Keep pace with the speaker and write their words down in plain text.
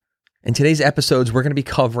In today's episodes, we're going to be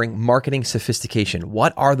covering marketing sophistication.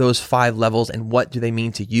 What are those 5 levels and what do they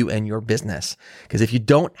mean to you and your business? Because if you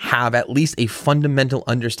don't have at least a fundamental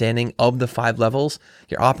understanding of the 5 levels,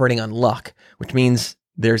 you're operating on luck, which means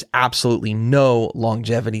there's absolutely no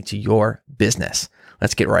longevity to your business.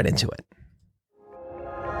 Let's get right into it.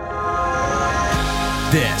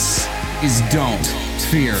 This is Don't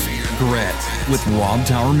Fear Grit with Rob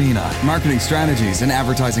Taormina. Marketing strategies and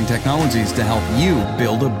advertising technologies to help you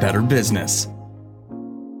build a better business.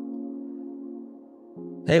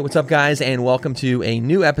 Hey, what's up, guys, and welcome to a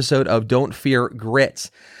new episode of Don't Fear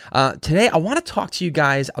Grit. Today, I want to talk to you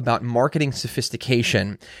guys about marketing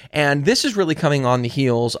sophistication, and this is really coming on the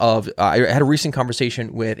heels of, I had a recent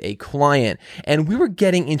conversation with a client, and we were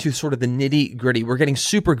getting into sort of the nitty-gritty. We're getting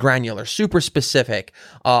super granular, super specific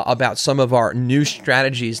about some of our new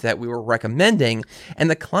strategies that we were recommending, and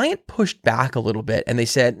the client pushed back a little bit, and they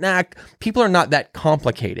said, nah, people are not that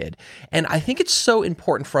complicated. And I think it's so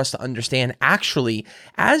important for us to understand, actually,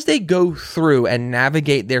 as they go through and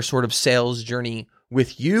navigate their sort of sales journey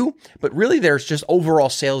with you, but really there's just overall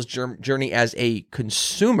sales journey as a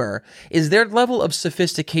consumer, is their level of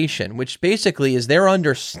sophistication, which basically is their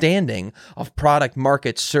understanding of product,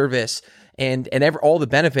 market, service, and all the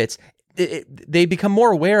benefits. They become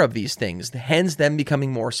more aware of these things, hence them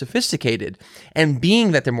becoming more sophisticated. And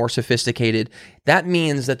being that they're more sophisticated, that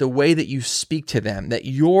means that the way that you speak to them, that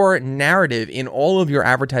your narrative in all of your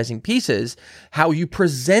advertising pieces, how you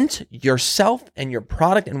present yourself and your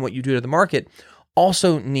product and what you do to the market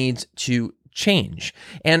also needs to change.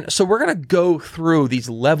 And so we're going to go through these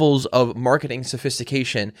levels of marketing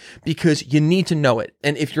sophistication because you need to know it.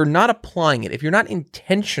 And if you're not applying it, if you're not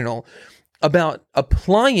intentional about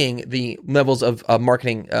applying the levels of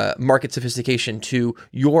market sophistication to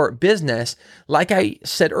your business, like I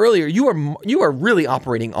said earlier, you are really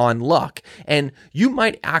operating on luck, and you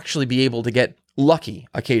might actually be able to get lucky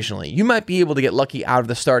occasionally. You might be able to get lucky out of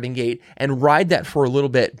the starting gate and ride that for a little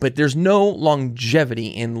bit, but there's no longevity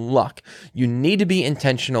in luck. You need to be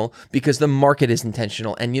intentional because the market is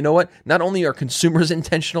intentional. And you know what? Not only are consumers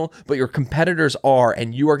intentional, but your competitors are,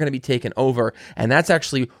 and you are going to be taken over. And that's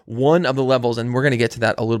actually one of the levels, and we're going to get to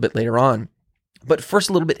that a little bit later on. But first,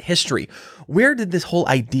 a little bit history. Where did this whole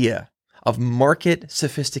idea of market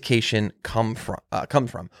sophistication come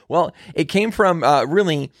from? Well, it came from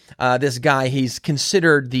this guy. He's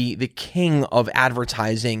considered the king of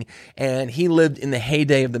advertising, and he lived in the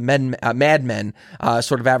heyday of the Mad Men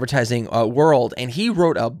sort of advertising world. And he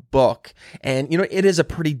wrote a book, and it is a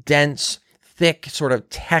pretty dense, thick sort of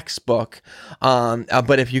textbook,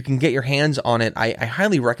 but if you can get your hands on it, I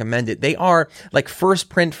highly recommend it. They are like first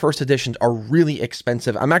print, first editions are really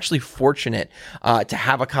expensive. I'm actually fortunate to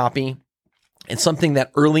have a copy. It's something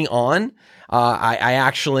that early on,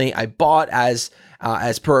 I bought as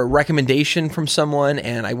per a recommendation from someone,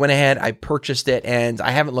 and I went ahead, I purchased it, and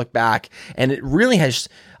I haven't looked back. And it really has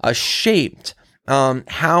shaped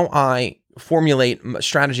how I formulate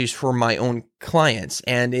strategies for my own clients.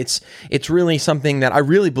 And it's really something that I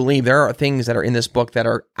really believe there are things that are in this book that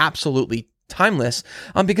are absolutely timeless,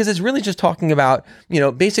 because it's really just talking about,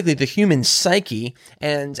 basically the human psyche.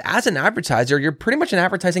 And as an advertiser, you're pretty much an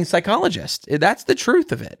advertising psychologist. That's the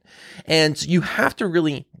truth of it. And you have to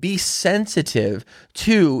really be sensitive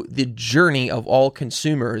to the journey of all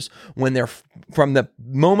consumers when they're from the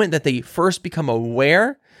moment that they first become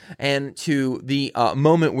aware and to the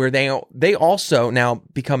moment where they also now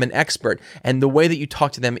become an expert, and the way that you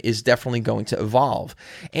talk to them is definitely going to evolve.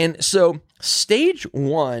 And so stage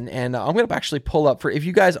 1, and I'm going to actually pull up for if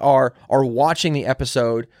you guys are watching the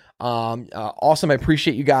episode. Awesome. I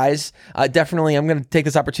appreciate you guys. Definitely, I'm going to take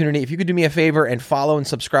this opportunity. If you could do me a favor and follow and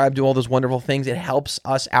subscribe to all those wonderful things, it helps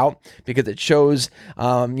us out because it shows,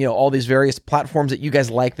 all these various platforms that you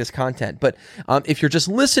guys like this content. But if you're just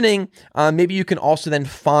listening, maybe you can also then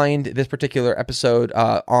find this particular episode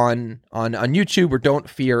on YouTube, or Don't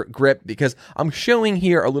Fear Grit, because I'm showing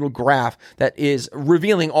here a little graph that is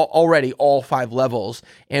revealing already all 5 levels,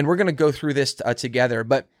 and we're going to go through this together.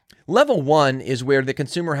 But level 1 is where the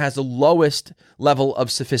consumer has the lowest level of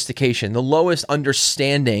sophistication, the lowest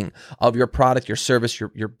understanding of your product, your service,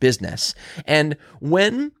 your business. And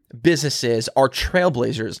when businesses are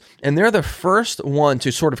trailblazers and they're the first one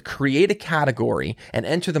to sort of create a category and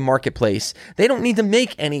enter the marketplace, they don't need to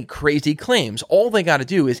make any crazy claims. All they got to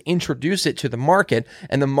do is introduce it to the market,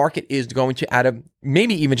 and the market is going to,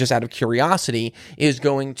 maybe even just out of curiosity, is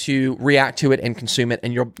going to react to it and consume it,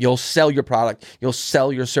 and you'll sell your product, you'll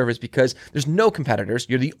sell your service because there's no competitors.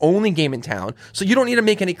 You're the only game in town, so you don't need to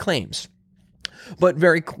make any claims. But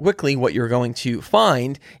very quickly, what you're going to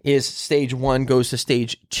find is stage 1 goes to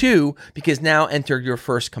stage 2 because now enter your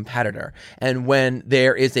first competitor. And when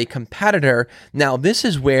there is a competitor, now this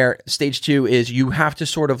is where stage 2 is you have to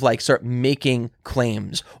sort of like start making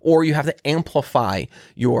claims, or you have to amplify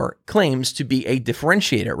your claims to be a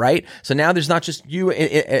differentiator, right? So now there's not just you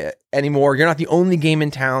anymore. You're not the only game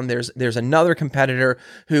in town. There's another competitor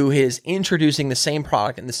who is introducing the same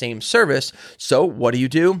product and the same service. So what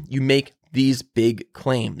do? You make these big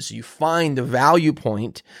claims. You find the value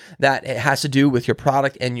point that it has to do with your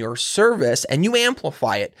product and your service, and you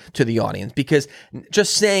amplify it to the audience, because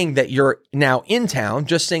just saying that you're now in town,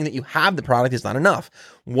 just saying that you have the product is not enough.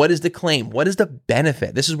 What is the claim? What is the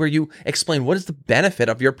benefit? This is where you explain what is the benefit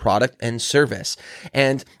of your product and service.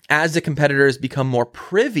 And as the competitors become more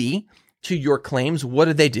privy to your claims,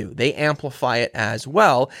 what do? They amplify it as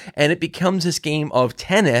well. And it becomes this game of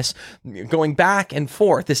tennis going back and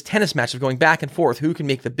forth, this tennis match of going back and forth, who can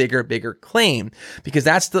make the bigger claim, because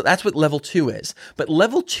that's what level 2 is. But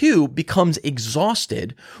level 2 becomes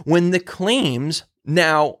exhausted when the claims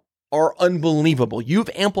now are unbelievable.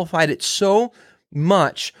 You've amplified it so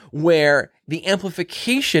much where the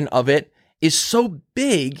amplification of it is so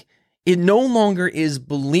big, it no longer is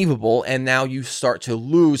believable, and now you start to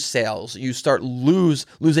lose sales. You start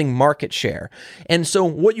losing market share. And so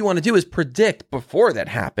what you want to do is predict before that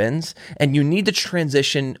happens, and you need to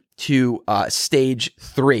transition to stage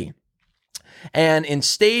 3. And in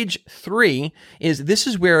stage 3 this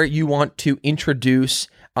is where you want to introduce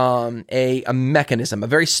a mechanism, a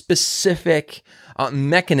very specific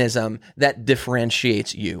mechanism that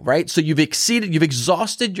differentiates you, right? So you've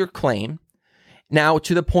exhausted your claim now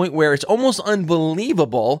to the point where it's almost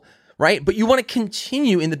unbelievable, right? But you want to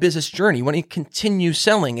continue in the business journey. You want to continue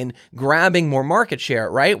selling and grabbing more market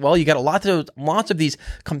share, right? Well, you got lots of these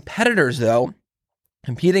competitors, though,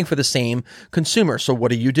 competing for the same consumer. So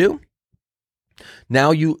what do?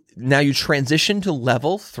 Now you transition to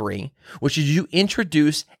level 3, which is you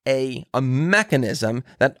introduce a mechanism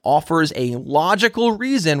that offers a logical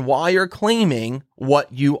reason why you're claiming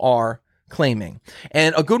what you are claiming.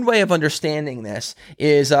 And a good way of understanding this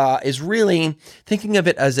is really thinking of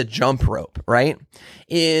it as a jump rope, right?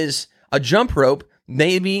 Is a jump rope,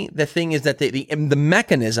 maybe the thing is that the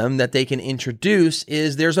mechanism that they can introduce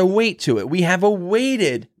is there's a weight to it. We have a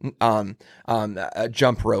weighted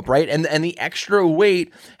jump rope, right? And the extra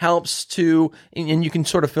weight helps to, and you can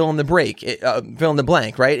sort of fill in the blank,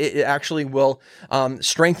 right? It actually will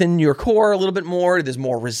strengthen your core a little bit more. There's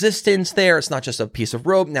more resistance there. It's not just a piece of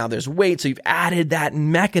rope. Now there's weight. So you've added that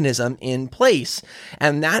mechanism in place,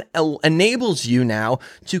 and that enables you now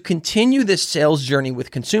to continue this sales journey with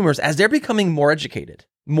consumers as they're becoming more educated,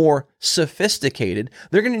 more sophisticated.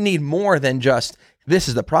 They're going to need more than just this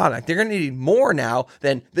is the product. They're going to need more now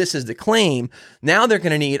than this is the claim. Now they're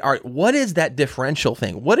going to need, all right, what is that differential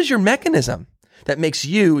thing? What is your mechanism that makes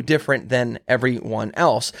you different than everyone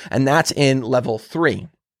else? And that's in level 3.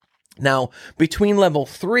 Now, between level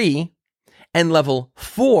 3 and level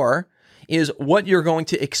 4 is what you're going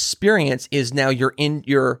to experience is now your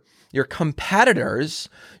competitors.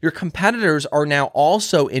 Your competitors are now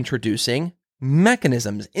also introducing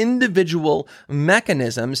mechanisms, individual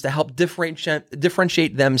mechanisms to help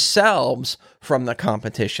differentiate themselves from the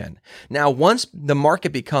competition. Now, once the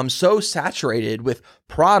market becomes so saturated with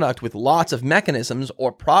product with lots of mechanisms,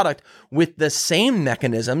 or product with the same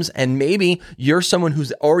mechanisms, and maybe you're someone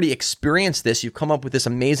who's already experienced this, you've come up with this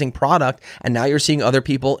amazing product, and now you're seeing other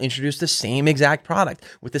people introduce the same exact product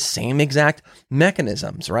with the same exact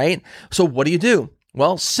mechanisms, right? So what do?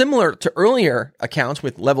 Well, similar to earlier accounts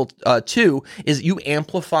with level 2 is you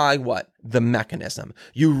amplify what? The mechanism.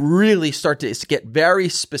 You really start to get very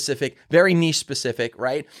specific, very niche specific,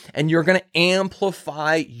 right? And you're going to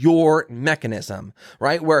amplify your mechanism,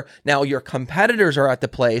 right? Where now your competitors are at the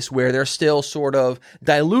place where they're still sort of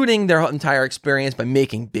diluting their entire experience by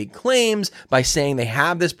making big claims, by saying they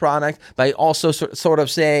have this product, by also sort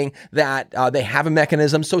of saying that they have a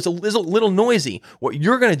mechanism. So it's a little noisy. What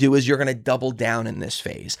you're going to do is you're going to double down in this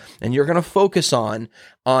phase, and you're going to focus on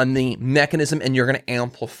the mechanism, and you're going to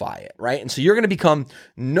amplify it, right? And so you're going to become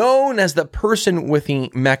known as the person with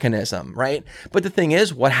the mechanism, right? But the thing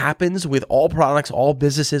is, what happens with all products, all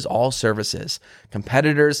businesses, all services?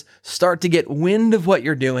 Competitors start to get wind of what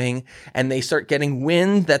you're doing, and they start getting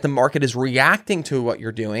wind that the market is reacting to what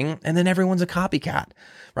you're doing, and then everyone's a copycat,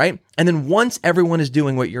 right? And then once everyone is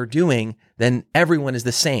doing what you're doing, then everyone is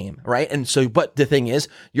the same, right? And so, but the thing is,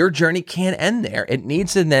 your journey can't end there. It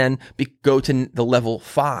needs to then go to the level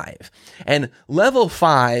 5. And level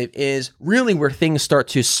 5 is really where things start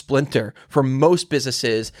to splinter for most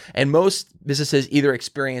businesses. And most businesses either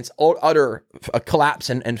experience utter collapse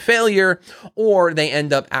and failure, or they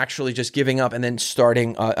end up actually just giving up and then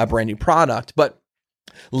starting a brand new product. But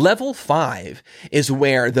level 5 is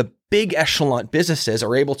where the big echelon businesses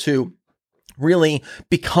are able to really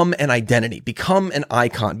become an identity, become an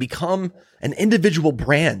icon, become an individual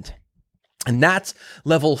brand. And that's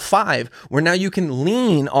level 5, where now you can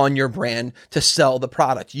lean on your brand to sell the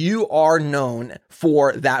product. You are known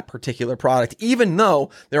for that particular product, even though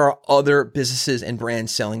there are other businesses and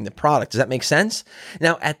brands selling the product. Does that make sense?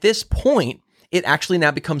 Now, at this point, it actually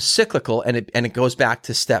now becomes cyclical, and it goes back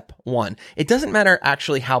to step 1. It doesn't matter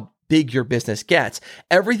actually how big your business gets.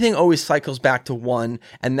 Everything always cycles back to 1,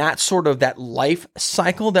 and that's sort of that life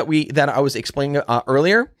cycle that I was explaining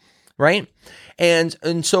earlier, right?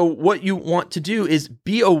 And so what you want to do is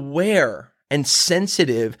be aware and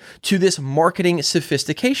sensitive to this marketing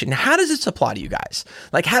sophistication. Now, how does this apply to you guys?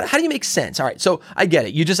 Like, how do you make sense? All right, so I get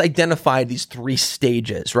it. You just identified these 3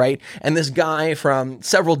 stages, right? And this guy from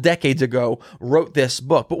several decades ago wrote this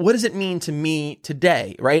book. But what does it mean to me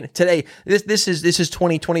today, right? Today, this is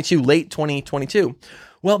 2022, late 2022.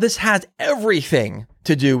 Well, this has everything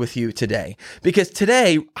to do with you today, because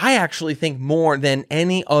today I actually think more than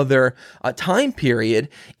any other time period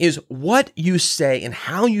is what you say and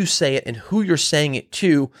how you say it and who you're saying it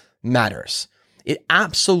to matters. It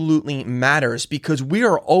absolutely matters, because we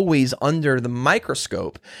are always under the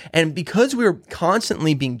microscope, and because we're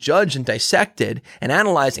constantly being judged and dissected and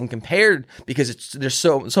analyzed and compared because there's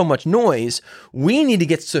so much noise. We need to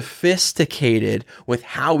get sophisticated with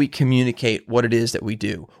how we communicate what it is that we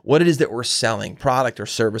do, what it is that we're selling, product or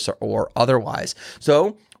service or otherwise.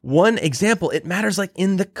 So one example, it matters like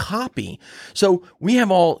in the copy. So we have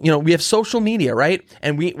we have social media, right?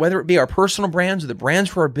 And whether it be our personal brands or the brands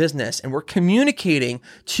for our business, and we're communicating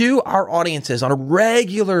to our audiences on a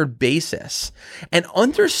regular basis. And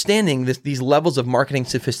understanding these levels of marketing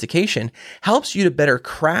sophistication helps you to better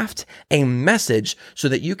craft a message so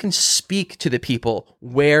that you can speak to the people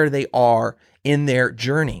where they are in their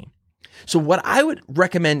journey. So what I would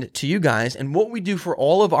recommend to you guys, and what we do for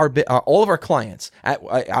all of our clients,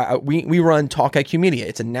 we run Talk IQ Media.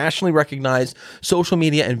 It's a nationally recognized social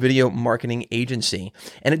media and video marketing agency.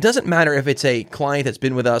 And it doesn't matter if it's a client that's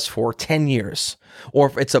been with us for 10 years, or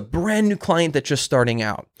if it's a brand new client that's just starting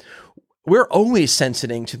out. We're always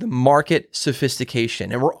sensitive to the market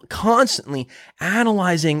sophistication, and we're constantly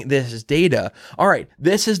analyzing this data. All right,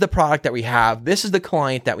 this is the product that we have. This is the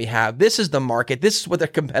client that we have. This is the market. This is what their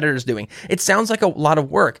competitors doing. It sounds like a lot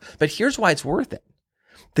of work, but here's why it's worth it.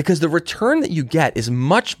 Because the return that you get is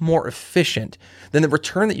much more efficient than the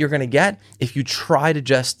return that you're going to get if you try to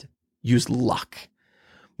just use luck.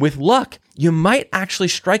 With luck, you might actually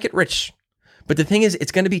strike it rich. But the thing is,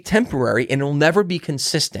 it's going to be temporary and it'll never be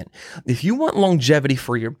consistent. If you want longevity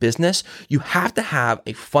for your business, you have to have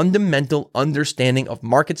a fundamental understanding of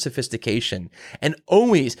market sophistication and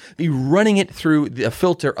always be running it through the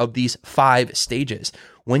filter of these 5 stages.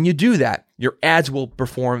 When you do that, your ads will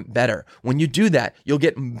perform better. When you do that, you'll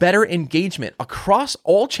get better engagement across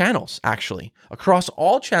all channels,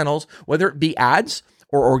 whether it be ads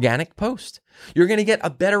or organic post. You're going to get a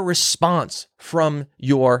better response from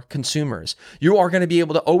your consumers. You are going to be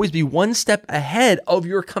able to always be one step ahead of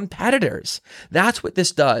your competitors. That's what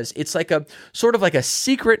this does. It's like a sort of like a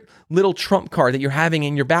secret little trump card that you're having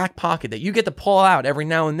in your back pocket that you get to pull out every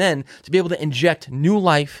now and then to be able to inject new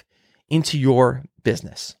life into your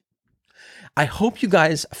business. I hope you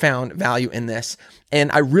guys found value in this,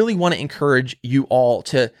 and I really want to encourage you all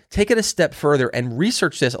to take it a step further and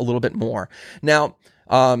research this a little bit more. Now,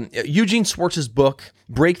 Eugene Schwartz's book,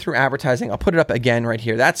 Breakthrough Advertising. I'll put it up again right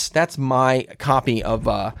here. That's my copy of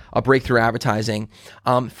a Breakthrough Advertising.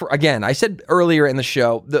 Again, I said earlier in the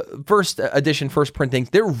show, the first edition, first printings,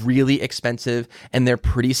 they're really expensive and they're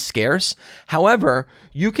pretty scarce. However,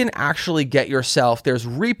 you can actually get yourself, there's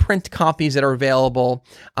reprint copies that are available.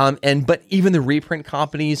 But even the reprint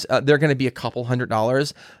copies, they're going to be a couple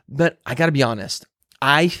 $100. But I got to be honest.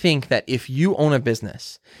 I think that if you own a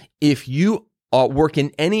business, if you work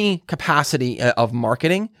in any capacity of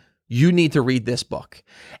marketing, you need to read this book.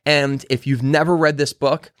 And if you've never read this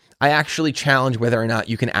book, I actually challenge whether or not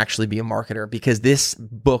you can actually be a marketer, because this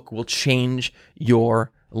book will change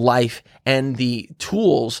your life and the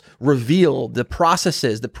tools revealed, the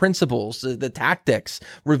processes, the principles, the tactics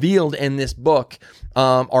revealed in this book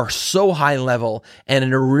are so high level and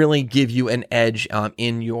it'll really give you an edge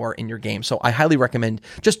in your game. So I highly recommend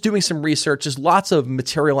just doing some research. There's lots of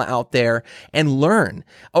material out there, and learn.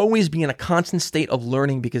 Always be in a constant state of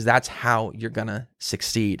learning, because that's how you're gonna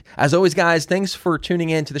succeed. As always, guys, thanks for tuning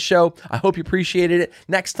in to the show. I hope you appreciated it.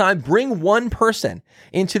 Next time, bring one person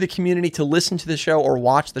into the community to listen to the show or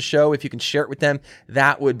watch the show. If you can share it with them,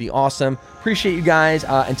 that would be awesome. Appreciate you guys.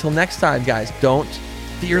 Until next time, guys, don't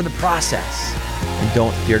fear the process and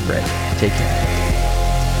don't fear grit. Take care.